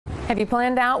Have you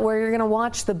planned out where you're going to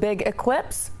watch the big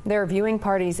eclipse? There are viewing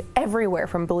parties everywhere,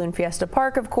 from Balloon Fiesta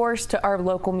Park, of course, to our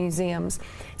local museums.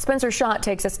 Spencer Schott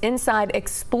takes us inside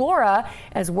EXPLORA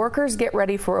as workers get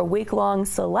ready for a week-long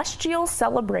celestial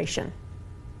celebration.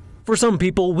 For some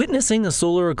people, witnessing a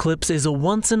solar eclipse is a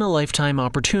once-in-a-lifetime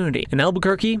opportunity, and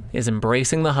Albuquerque is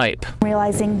embracing the hype.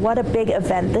 Realizing what a big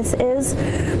event this is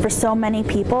for so many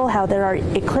people, how there are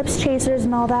eclipse chasers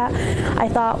and all that, I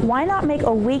thought, why not make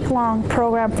a week-long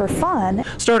program for fun?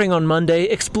 Starting on Monday,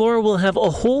 EXPLORA will have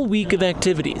a whole week of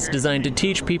activities designed to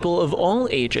teach people of all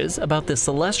ages about this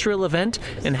celestial event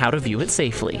and how to view it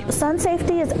safely. Sun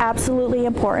safety is absolutely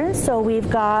important, so we've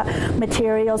got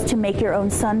materials to make your own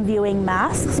sun viewing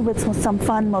masks with some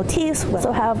fun motifs. We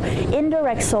also have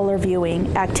indirect solar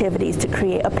viewing activities to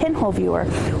create a pinhole viewer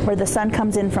where the sun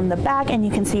comes in from the back and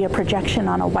you can see a projection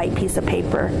on a white piece of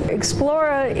paper.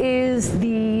 EXPLORA is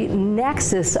the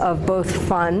nexus of both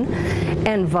fun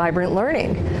and vibrant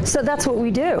learning. So that's what we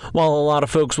do. While a lot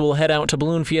of folks will head out to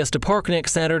Balloon Fiesta Park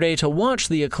next Saturday to watch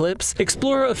the eclipse,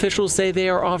 EXPLORA officials say they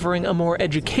are offering a more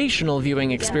educational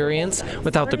viewing experience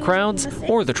without the crowds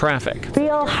or the traffic.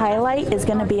 Real highlight is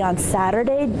going to be on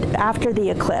Saturday after the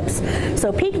eclipse.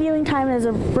 So peak viewing time is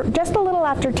just a little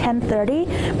after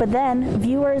 10:30, but then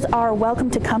viewers are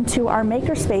welcome to come to our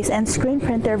makerspace and screen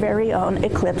print their very own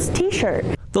eclipse t-shirt.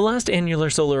 The last annular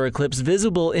solar eclipse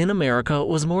visible in America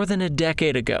was more than a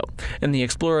decade ago, and the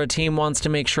EXPLORA team wants to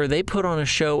make sure they put on a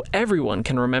show everyone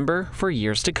can remember for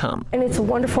years to come. And it's a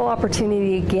wonderful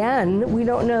opportunity again. We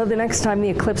don't know the next time the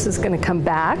eclipse is going to come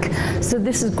back, so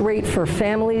this is great for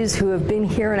families who have been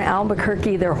here in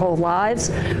Albuquerque their whole lives,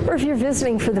 or if you're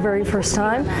visiting for the very first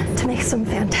time, to make some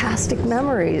fantastic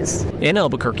memories. In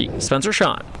Albuquerque, Spencer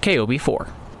Schott, KOB4.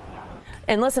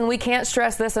 And listen, we can't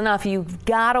stress this enough. You've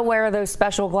got to wear those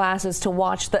special glasses to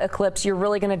watch the eclipse. You're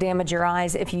really going to damage your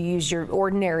eyes if you use your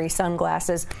ordinary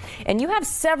sunglasses. And you have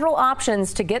several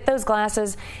options to get those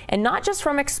glasses, and not just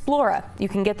from EXPLORA. You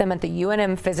can get them at the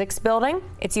UNM Physics Building.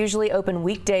 It's usually open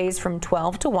weekdays from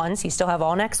 12 to 1, so you still have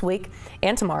all next week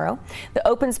and tomorrow. The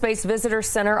Open Space Visitor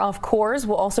Center off Coors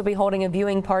will also be holding a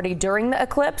viewing party during the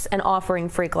eclipse and offering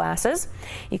free glasses.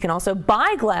 You can also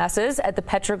buy glasses at the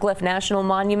Petroglyph National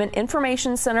Monument Information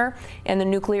Center and the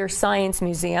Nuclear Science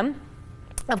Museum.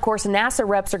 Of course, NASA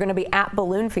reps are going to be at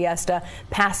Balloon Fiesta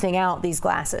passing out these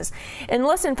glasses. And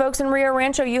listen, folks, in Rio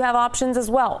Rancho, you have options as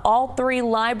well. All 3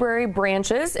 library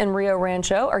branches in Rio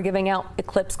Rancho are giving out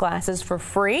eclipse glasses for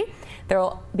free.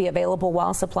 They'll be available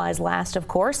while supplies last, of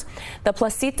course. The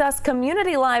Placitas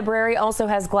Community Library also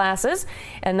has glasses,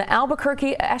 and the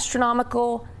Albuquerque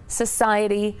Astronomical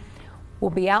Society will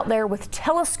be out there with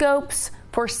telescopes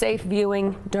for safe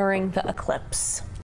viewing during the eclipse.